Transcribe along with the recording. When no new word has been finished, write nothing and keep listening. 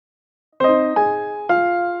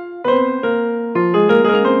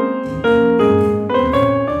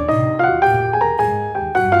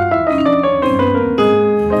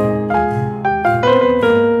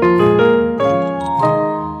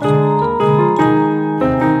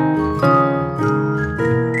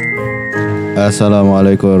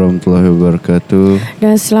Assalamualaikum warahmatullahi wabarakatuh.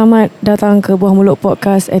 Dan selamat datang ke Buah Mulut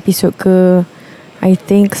Podcast episod ke I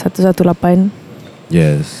think 118.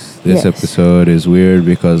 Yes, this Yes. episode is weird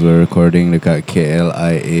because we're recording dekat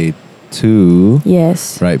KLIA 2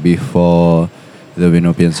 Yes. right before the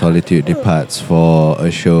Winopian Solitude departs for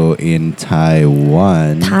a show in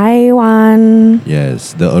Taiwan. Taiwan.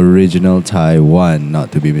 Yes, the original Taiwan,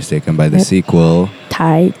 not to be mistaken by the Yep. sequel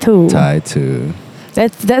Tai 2. Tai 2.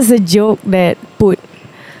 That's a joke that put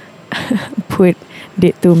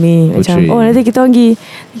did to me. Macam Putri. nanti kita pergi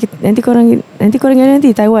nanti korang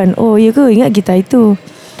nanti Taiwan. Oh ya ke, ingat kita itu.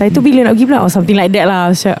 Tai tu bila nak pergi pula, or something like that lah.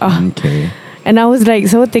 Macam, Okay. And I was like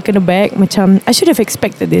so taken aback. Macam I should have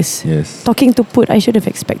expected this. Yes. Talking to Put, I should have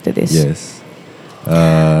expected this. Yes.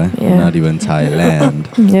 Yeah. Not even Thailand.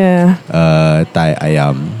 Yeah. Thai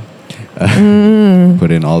ayam.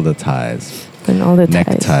 Put in all the ties. And all the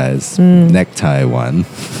Neckties. Mm. Necktie 1.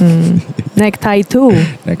 Necktie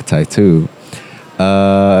 2. Necktie 2.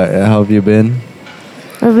 How have you been?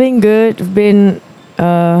 I've been good. I've been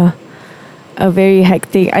a very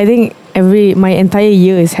hectic. I think my entire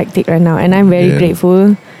year is hectic right now, and I'm very Yeah.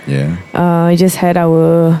 grateful. Yeah. We just had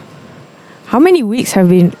our. How many weeks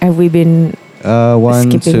have we been?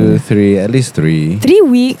 1, Skipping. 2, 3. At least 3. 3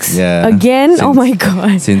 weeks. Yeah. Again. Oh Since- my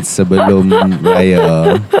god. Since sebelum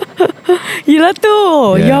Raya. Yelah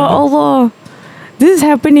tu. Yeah. Ya Allah. This is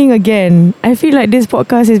happening again. I feel like this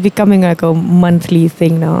podcast is becoming like a monthly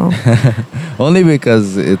thing now. Only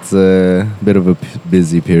because it's a bit of a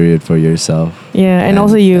busy period for yourself. Yeah, and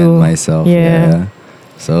also you. And myself. Yeah.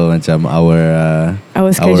 So macam our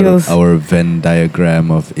Schedules. our Venn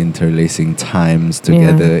diagram of interlacing times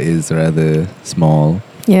together is rather small.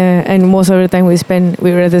 Yeah, and most of the time we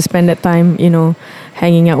rather spend that time,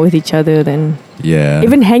 hanging out with each other than Yeah.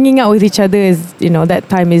 even hanging out with each other is, that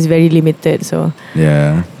time is very limited. So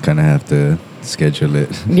Yeah, kind of have to schedule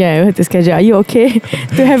it. yeah, we have to schedule. Are you okay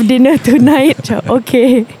to have dinner tonight?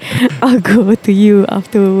 Okay, I'll go to you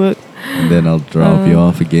after work. And then I'll drop you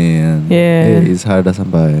off again. yeah. Hey, Izhar dah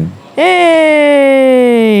sampai.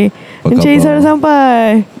 Hey, Apa Encik khabar? Izhar dah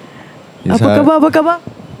sampai. Izhar, Apa khabar?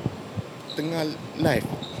 Tengah live.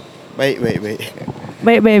 Baik. Baik.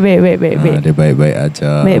 Dia baik-baik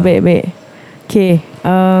aja. Baik. Okay.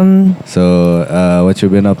 So, what you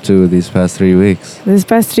been up to these past 3 weeks? This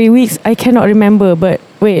past 3 weeks, I cannot remember. But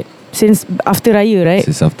wait, since after Raya, right?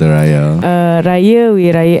 Since after Raya. Raya, we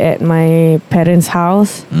Raya at my parents'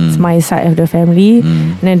 house. It's my side of the family.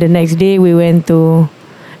 And then the next day we went to,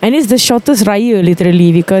 and it's the shortest Raya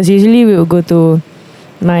literally, because usually we would go to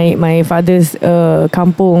my father's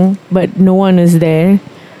kampung, but no one is there.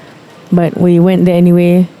 But we went there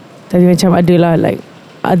anyway. Tapi macam ada lah, like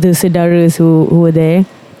other saudara who were there.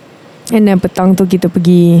 And then petang tu kita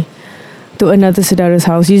pergi to another saudara's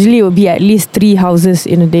house. Usually it would be at least 3 houses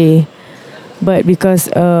in a day. But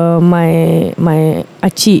because my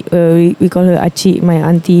acik, we call her acik, my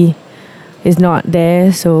auntie, is not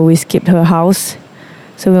there, so we skipped her house.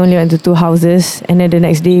 So we only went to 2 houses. And then the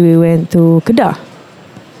next day we went to Kedah,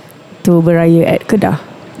 to beraya at Kedah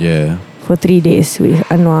Yeah. for 3 days with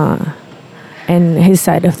Anwar and his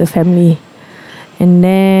side of the family. And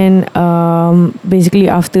then basically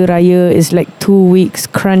after Raya is like 2 weeks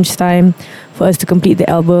crunch time for us to complete the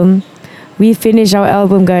album. We finished our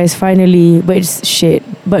album, guys, finally, but it's shit.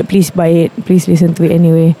 But please buy it. Please listen to it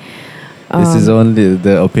anyway. This is only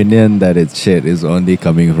the opinion that it's shit is only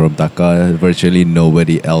coming from Taka. Virtually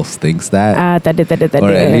nobody else thinks that. tak ada.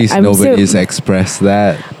 Or at least nobody's expressed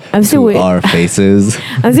that I'm still to our faces.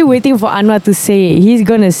 I'm still waiting for Anwar to say it. He's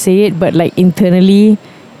gonna say it, but like internally,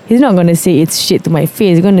 he's not gonna say it's shit to my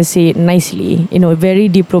face. He's gonna say it nicely, very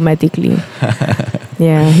diplomatically.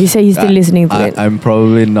 Yeah, he said he's still listening to it. I'm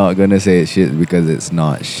probably not gonna say it's shit because it's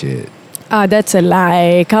not shit. That's a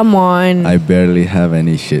lie. Come on. I barely have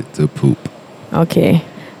any shit to poop. Okay,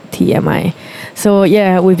 TMI. So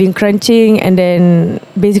yeah, we've been crunching, and then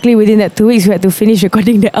basically within that 2 weeks we had to finish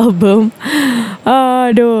recording the album.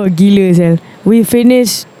 Aduh, gila sel. We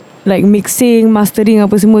finished like mixing, mastering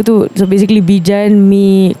apa semua tu. So basically Bijan,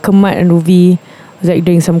 me, Kemat and Ruvi was like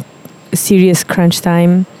doing some serious crunch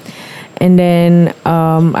time. And then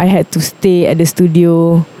I had to stay at the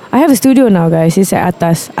studio. I have a studio now, guys. It's at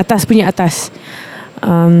atas punya atas.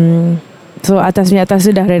 So atas punya atas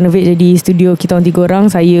tu dah renovate jadi studio kita orang 3 orang.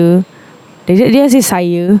 Saya, dia say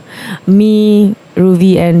saya, me,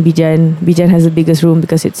 Ruvi and Bijan. Bijan has the biggest room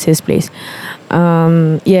because it's his place.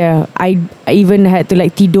 Yeah, I even had to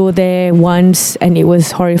like tidur there once, and it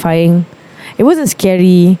was horrifying. It wasn't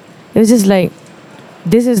scary. It was just like,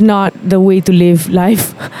 this is not the way to live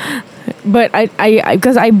life. But I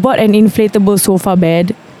because I bought an inflatable sofa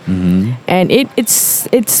bed. and it's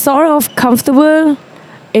sort of comfortable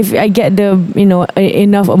if I get the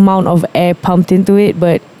enough amount of air pumped into it,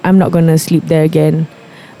 but I'm not gonna sleep there again.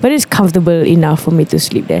 But it's comfortable enough for me to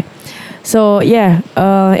sleep there. So yeah,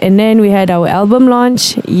 and then we had our album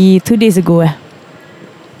launch 2 days ago.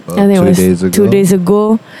 I think it was 2 days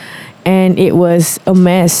ago, and it was a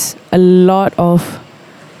mess. A lot of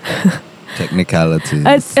technicalities.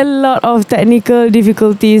 A lot of technical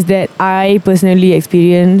difficulties that I personally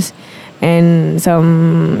experienced, and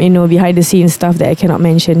some behind the scenes stuff that I cannot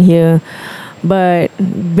mention here. But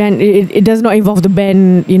it does not involve the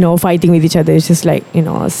band fighting with each other. It's just like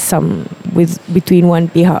some between one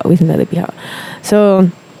pihak with another pihak. So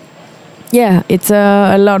yeah, it's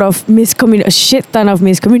a lot of a shit ton of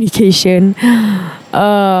miscommunication,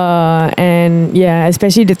 and yeah,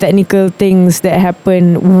 especially the technical things that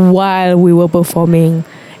happened while we were performing.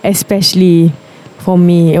 Especially for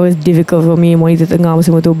me, it was difficult for me monitor tengah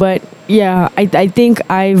semua tu. But yeah, I think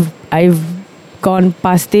I've gone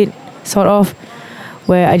past it, sort of,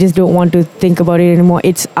 where I just don't want to think about it anymore.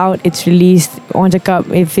 It's out, it's released. Orang cakap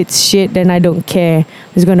if it's shit, then I don't care.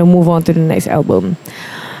 I'm just gonna move on to the next album.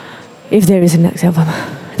 If there is a next album.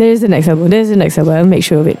 There is a next album. I'll make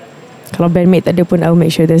sure of it. Kalau bandmate tak ada pun, I'll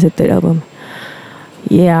make sure there's a third album.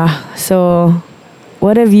 Yeah. So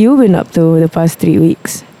what have you been up to the past 3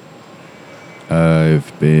 weeks?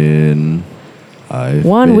 I've been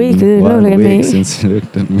 1 week. One week since you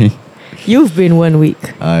looked at me. You've been 1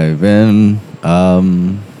 week. I've been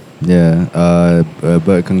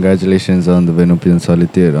but congratulations on the Venupian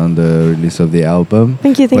Solitude on the release of the album.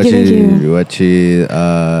 Thank you. What she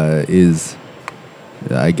is,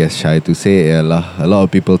 I guess, shy to say, a lot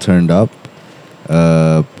of people turned up,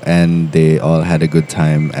 and they all had a good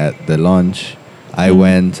time at the launch. I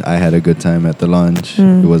went. I had a good time at the launch.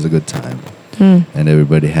 It was a good time, and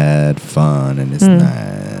everybody had fun, and it's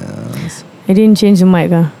nice. I didn't change the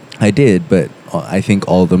mic, I did, but I think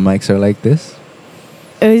all the mics are like this.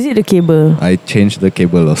 Is it the cable? I changed the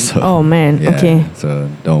cable also. Oh man, Yeah, okay. So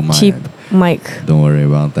don't mind. Cheap mic. Don't worry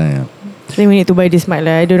about that. I think we need to buy this mic.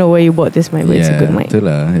 I don't know where you bought this mic, but it's a good mic.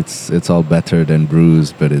 Itulah. It's all better than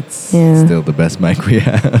Bruce, but it's still the best mic we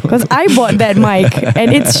have. Because I bought that mic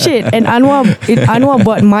and it's shit. And Anwar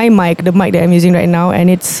bought my mic, the mic that I'm using right now,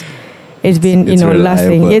 and it's been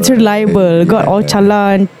lasting. It's reliable. Got all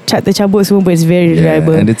calan, tercabut semua, but it's very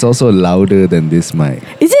reliable. And it's also louder than this mic.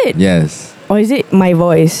 Is it? Yes. Or is it my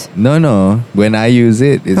voice? No. When I use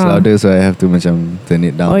it, it's louder, so I have to macam turn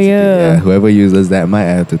it down. Oh yeah. Whoever uses that mic,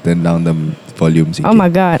 I have to turn down the volume. Oh my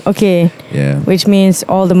god. Okay. Yeah. Which means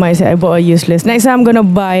all the mics that I bought are useless. Next time I'm gonna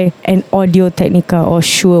buy an Audio Technica or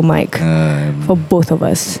Shure mic for both of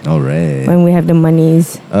us. Alright. When we have the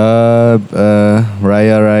monies.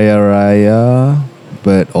 Raya.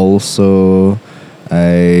 But also,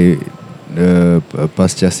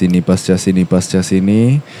 Pasca Sini.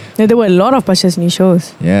 There were a lot of Pasca Sini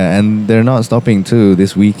shows. Yeah, and they're not stopping too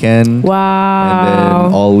this weekend. Wow. And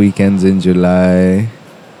then all weekends in July.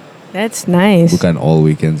 That's nice. Bukan all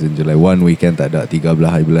weekends in July. One weekend tak ada, 13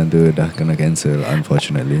 hari bulan tu dah kena cancel,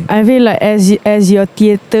 unfortunately. I feel like as your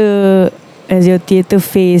theatre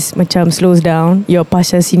phase macam slows down, your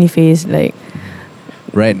Pasca Sini phase like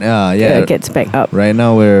right now, gets back up. Right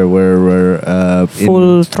now we're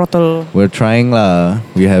full throttle. We're trying lah.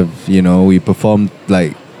 We have we performed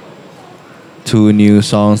like 2 new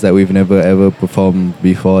songs that we've never ever performed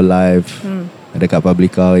before live. Dekat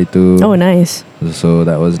Publica itu. Oh nice. So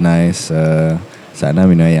that was nice. Sana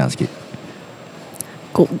minum air sikit.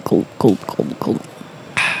 Cold.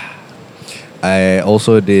 I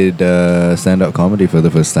also did stand-up comedy for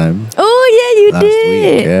the first time. Oh yeah, you last did.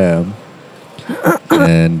 Week, yeah.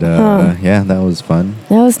 And that was fun.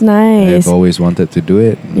 That was nice. I've always wanted to do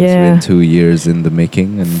it. It's been 2 years in the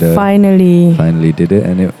making, and finally did it,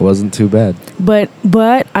 and it wasn't too bad. But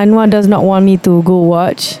Anwar does not want me to go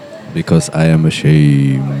watch because I am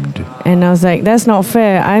ashamed. And I was like, that's not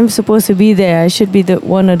fair. I'm supposed to be there. I should be the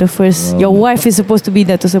one of the first. Your wife is supposed to be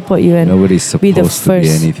there to support you, and nobody's supposed to be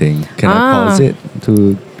anything. Can I pause it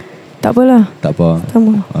to? Tak apalah. Tak apa.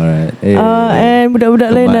 Alright. Hey. And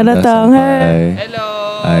budak-budak lain dah datang.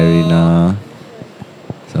 Hello. Irina.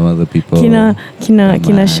 Some other people. Kina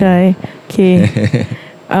Shy. Okay.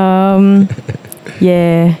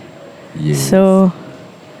 Yeah. Yes. So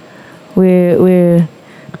we're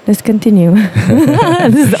let's continue.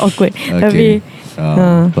 This is awkward. Okay.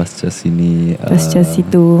 Pasca Sini. Pasca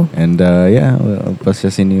Situ. And Pasca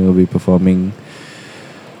Sini will be performing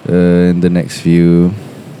in the next few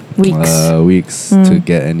Weeks. To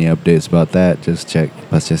get any updates about that. Just check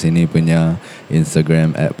Pasca Sini punya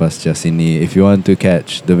Instagram at Pasca Sini. If you want to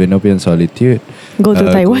catch the Vinopian Solitude, Go to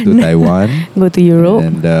Taiwan. Go to Taiwan. Go to Europe.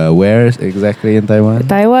 And where exactly in Taiwan?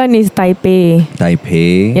 Taiwan is Taipei.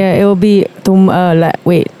 Taipei. Yeah, it will be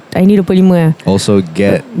I need 25 Also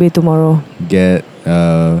be tomorrow. get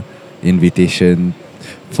invitation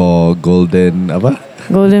for Golden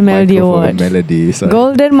Golden Melody Microphone Award. Melody. Sorry.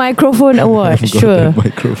 Golden Microphone Award. Sure. Golden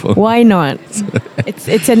Microphone. Why not?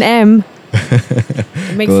 It's an M.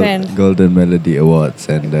 It makes sense. Golden Melody Awards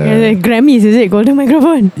and Grammys, is it? Golden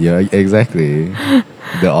Microphone. yeah, exactly.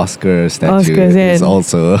 The Oscar statue Oscars, is yeah.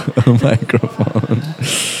 also a microphone.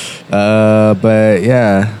 But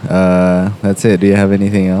yeah, that's it. Do you have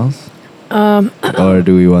anything else? Or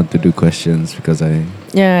do we want to do questions? Because I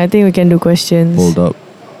Yeah, I think we can do questions. pulled up.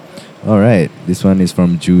 All right. This one is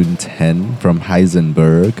from June 10 from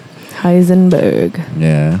Heisenberg. Heisenberg.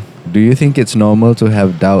 Yeah. Do you think it's normal to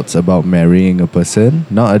have doubts about marrying a person?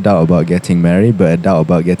 Not a doubt about getting married, but a doubt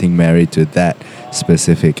about getting married to that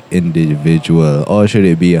specific individual. Or should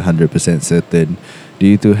it be 100% certain? Do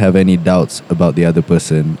you two have any doubts about the other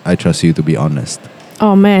person? I trust you to be honest.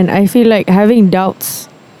 Oh man, I feel like having doubts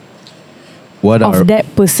What are... of that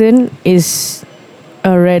person is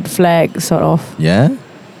a red flag, sort of. Yeah?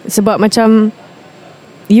 Sebab macam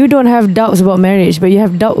you don't have doubts about marriage, but you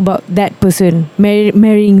have doubt about that person,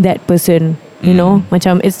 marrying that person. You know,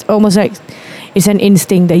 macam it's almost like it's an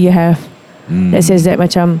instinct that you have that says that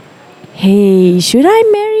macam, hey, should I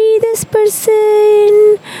marry this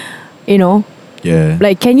person? You know, Yeah.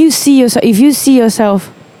 like can you see yourself? If you see yourself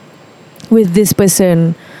with this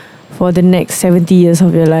person for the next 70 years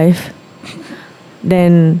of your life,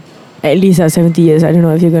 then at least 70 years. I don't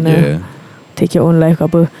know if you're gonna take your own life ke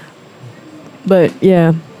apa. But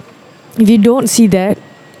yeah, if you don't see that,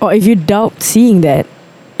 or if you doubt seeing that,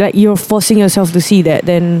 like you're forcing yourself to see that,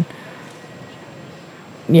 then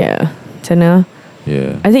yeah, macam mana?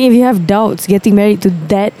 Yeah. I think if you have doubts getting married to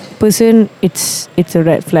that person, it's a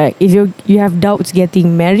red flag. If you have doubts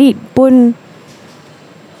getting married pun,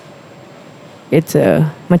 it's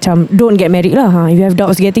a macam don't get married lah. If you have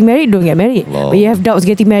doubts getting married, don't get married. Wow. But you have doubts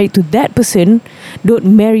getting married to that person, don't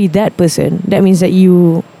marry that person. That means that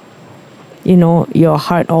you know, your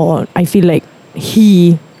heart, or I feel like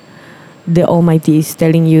the Almighty is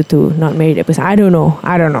telling you to not marry that person. I don't know.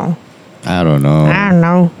 I don't know.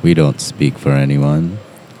 We don't speak for anyone.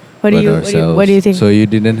 What do but you ourselves. what do you think? So you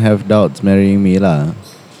didn't have doubts marrying me lah?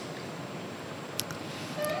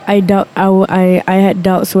 I had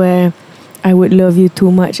doubts where I would love you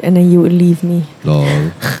too much and then you would leave me. Lol.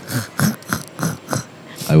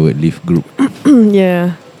 I would leave group.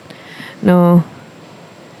 Yeah. No.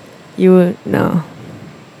 You would no.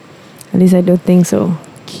 At least I don't think so.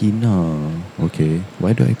 Kina. Okay.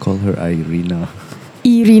 Why do I call her Irina?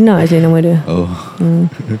 Irina je nama dia. Oh.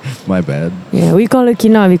 My bad. Yeah, we call her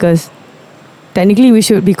Kina because technically we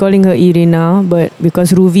should be calling her Irina, but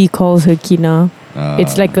because Ruvi calls her Kina,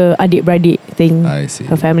 it's like a adik-beradik thing. I see.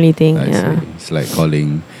 A family thing. I Yeah. see. It's like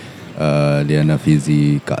calling Liana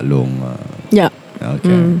Fizi Kak Long. Yeah.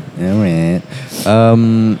 Okay. Alright.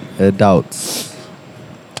 Doubts.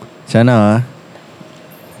 Chana,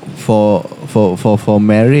 for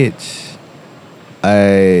marriage,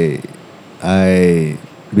 I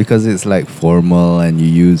because it's like formal and you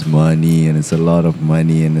use money and it's a lot of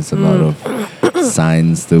money and it's a lot of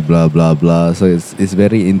signs to blah blah blah. So it's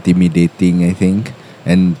very intimidating, I think.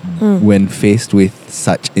 And when faced with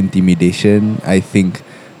such intimidation, I think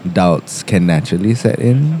doubts can naturally set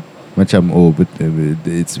in. Macam but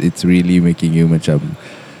it's really making you macam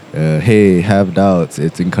hey, have doubts.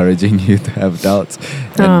 It's encouraging you to have doubts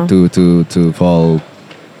and to fall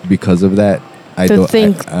because of that. To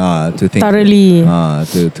think thoroughly.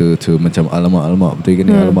 To macam alamak betul ke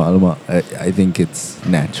ni alamak. I think it's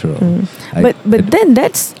natural. But then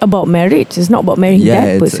that's about marriage. It's not about marrying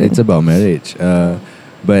that person. It's about marriage.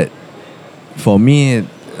 But for me,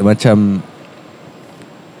 macam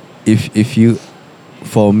if you,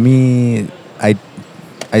 for me,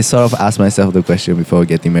 I sort of ask myself the question before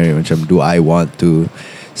getting married. Macam, do I want to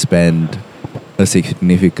spend a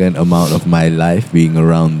significant amount of my life being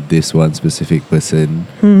around this one specific person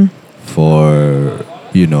for,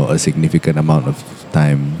 you know, a significant amount of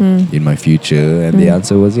time in my future? And the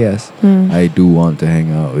answer was yes. I do want to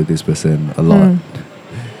hang out with this person a lot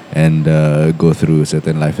and go through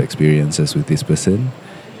certain life experiences with this person.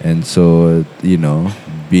 And so, you know,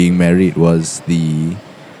 being married was the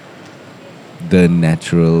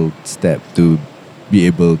natural step to be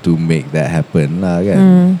able to make that happen lah,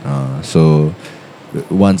 kan? So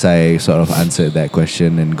once I sort of answered that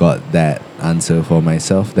question and got that answer for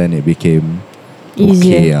myself, then it became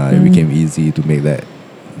Easier. okay. It became easy to make that,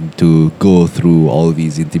 to go through all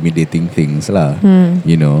these intimidating things lah.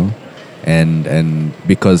 You know, and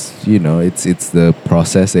because it's the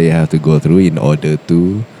process that you have to go through in order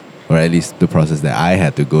to, or at least the process that I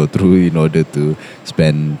had to go through in order to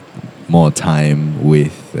spend more time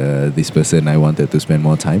with this person I wanted to spend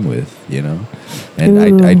more time with,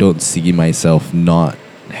 and I don't see myself not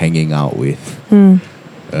hanging out with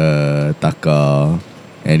Taka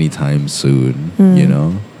anytime soon,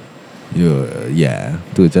 yeah,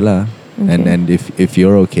 tu je lah. And if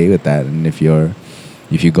you're okay with that, and if you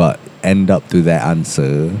end up to that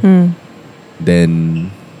answer,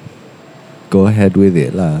 then go ahead with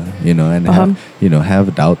it lah, and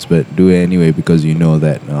have doubts, but do it anyway, because you know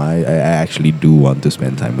that I actually do want to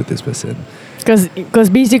spend time with this person.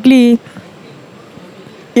 Because basically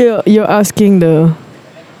you're asking the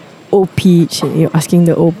OP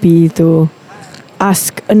to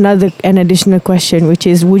ask an additional question, which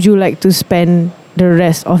is, would you like to spend the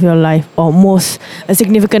rest of your life, or a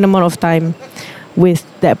significant amount of time, with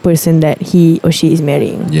that person that he or she is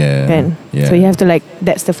marrying? Yeah. So you have to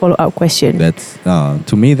that's the follow-up question. That's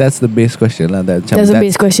to me, that's the base question lah. That's the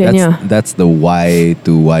base question. That's the why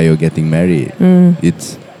you're getting married.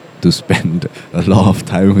 It's to spend a lot of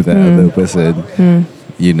time with that other person,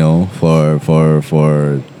 for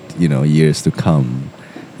years to come.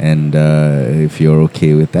 And if you're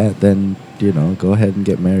okay with that, then go ahead and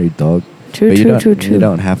get married, dog. True. You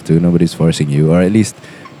don't have to. Nobody's forcing you, or at least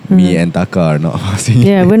me and Taka are not forcing you.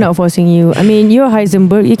 Yeah, we're not forcing you. I mean, you're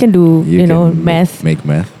Heisenberg. You can do math. Make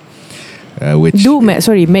math.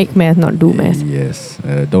 Make math, not do math. Yes,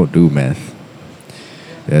 don't do math.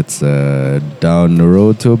 That's down the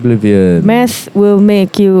road to oblivion. Math will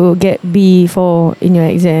make you get B4 in your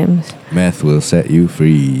exams. Math will set you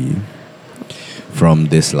free from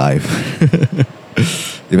this life.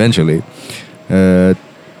 Eventually.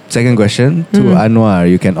 Second question to Anwar.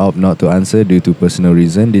 You can opt not to answer due to personal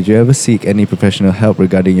reason. Did you ever seek any professional help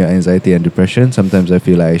regarding your anxiety and depression? Sometimes I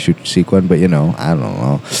feel like I should seek one, but I don't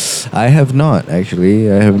know. I have not,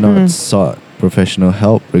 actually. I have not sought professional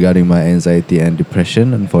help regarding my anxiety and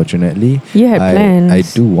depression, unfortunately. You had plans. I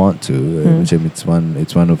do want to. It's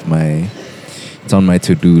one of my... It's on my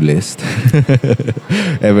to-do list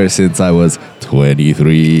ever since I was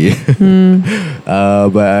 23.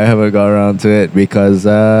 But I haven't got around to it because,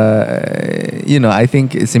 I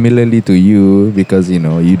think similarly to you, because, you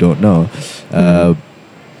don't know,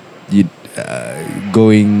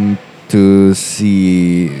 going to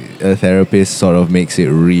see a therapist sort of makes it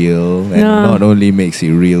real. And not only makes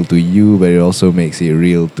it real to you, but it also makes it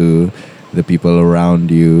real to the people around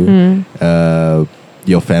you,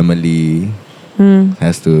 your family.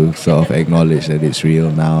 Has to sort of acknowledge that it's real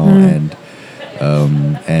now, and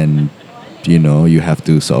you have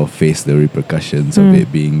to sort of face the repercussions of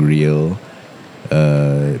it being real,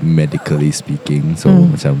 medically speaking. So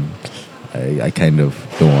I kind of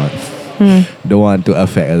don't want to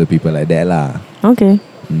affect other people like that lah. Okay.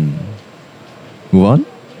 Move on.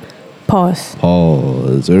 Pause.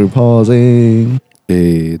 We're pausing.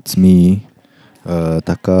 It's me.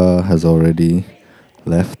 Taka has already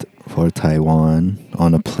left for Taiwan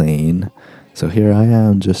on a plane, so here I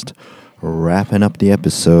am just wrapping up the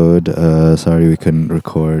episode. Sorry we couldn't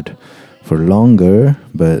record for longer,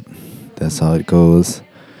 but that's how it goes.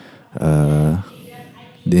 In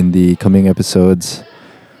the coming episodes,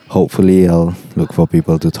 hopefully I'll look for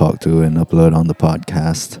people to talk to and upload on the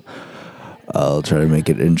podcast. I'll try to make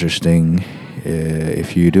it interesting.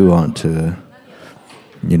 If you do want to,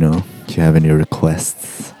 if you have any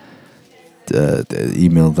requests,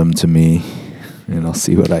 email them to me and I'll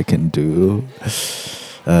see what I can do.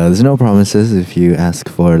 There's no promises. If you ask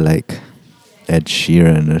for Ed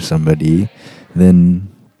Sheeran or somebody, then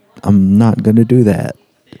I'm not gonna do that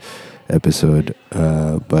episode.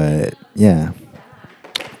 But yeah,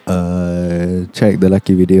 check the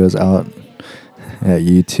Lucky videos out at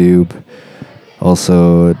YouTube.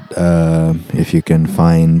 Also, if you can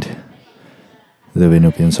find the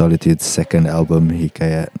Vinopian Solitude's second album,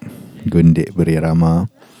 Hikayat Gundik Berirama,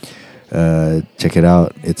 check it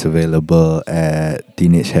out. It's available at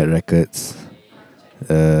Teenage Head Records,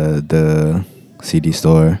 the CD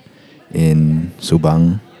store in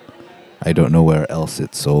Subang. I don't know where else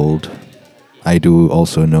it's sold. I do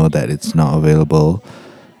also know that it's not available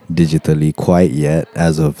digitally quite yet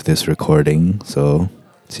as of this recording, so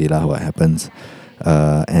see lah what happens.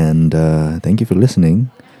 And thank you for listening,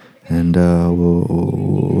 and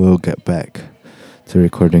we'll get back to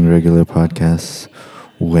recording regular podcasts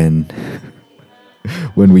when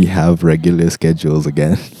when we have regular schedules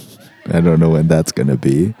again. I don't know when that's gonna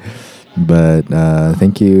be, but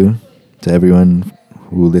thank you to everyone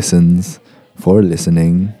who listens for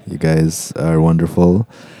listening. You guys are wonderful,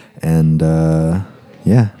 and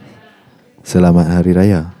yeah, Selamat Hari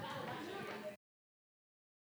Raya.